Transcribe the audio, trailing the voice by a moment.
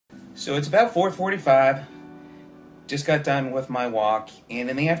So it's about 4:45. Just got done with my walk,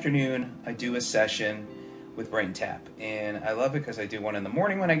 and in the afternoon I do a session with BrainTap, and I love it because I do one in the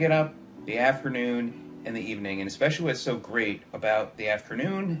morning when I get up, the afternoon, and the evening. And especially what's so great about the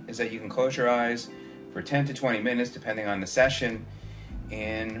afternoon is that you can close your eyes for 10 to 20 minutes depending on the session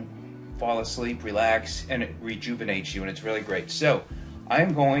and fall asleep, relax, and it rejuvenates you, and it's really great. So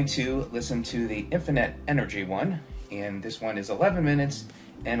I'm going to listen to the Infinite Energy one, and this one is 11 minutes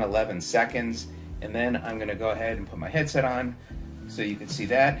and 11 seconds. And then I'm going to go ahead and put my headset on so you can see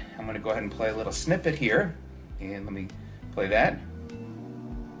that. I'm going to go ahead and play a little snippet here, and let me play that.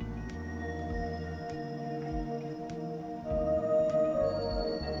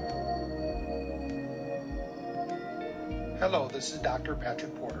 Hello, this is Dr.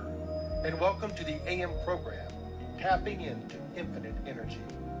 Patrick Porter, and welcome to the AM program, Tapping into Infinite Energy.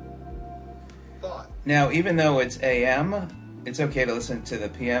 Thought. Now, even though it's AM, it's okay to listen to the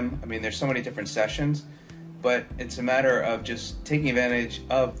PM. I mean, there's so many different sessions, but it's a matter of just taking advantage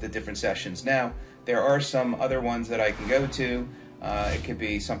of the different sessions. Now, there are some other ones that I can go to. It could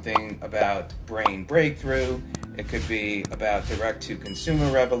be something about brain breakthrough. It could be about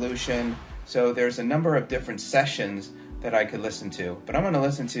direct-to-consumer revolution. So there's a number of different sessions that I could listen to. But I'm going to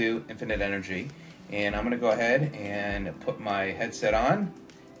listen to Infinite Energy, and I'm going to go ahead and put my headset on.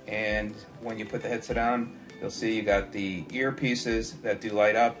 And when you put the headset on, you'll see you got the earpieces that do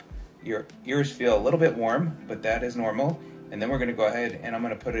light up. Your ears feel a little bit warm, but that is normal. And then we're going to go ahead and I'm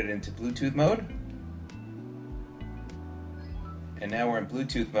going to put it into Bluetooth mode. And now we're in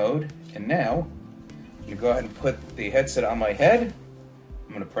Bluetooth mode. And now I'm going to go ahead and put the headset on my head. I'm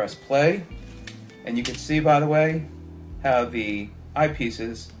going to press play. And you can see, by the way, how the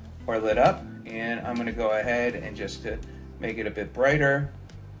eyepieces are lit up. And I'm going to go ahead and just to make it a bit brighter.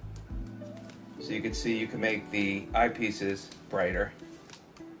 So you can see you can make the eyepieces brighter.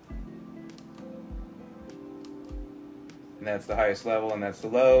 And that's the highest level, and that's the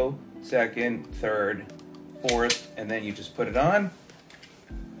low, second, third, fourth, and then you just put it on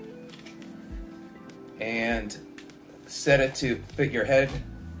and set it to fit your head.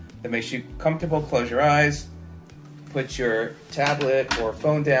 That makes you comfortable. Close your eyes, put your tablet or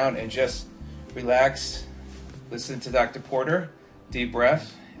phone down, and just relax. Listen to Dr. Porter, deep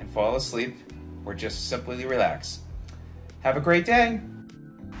breath, and fall asleep, or just simply relax. Have a great day.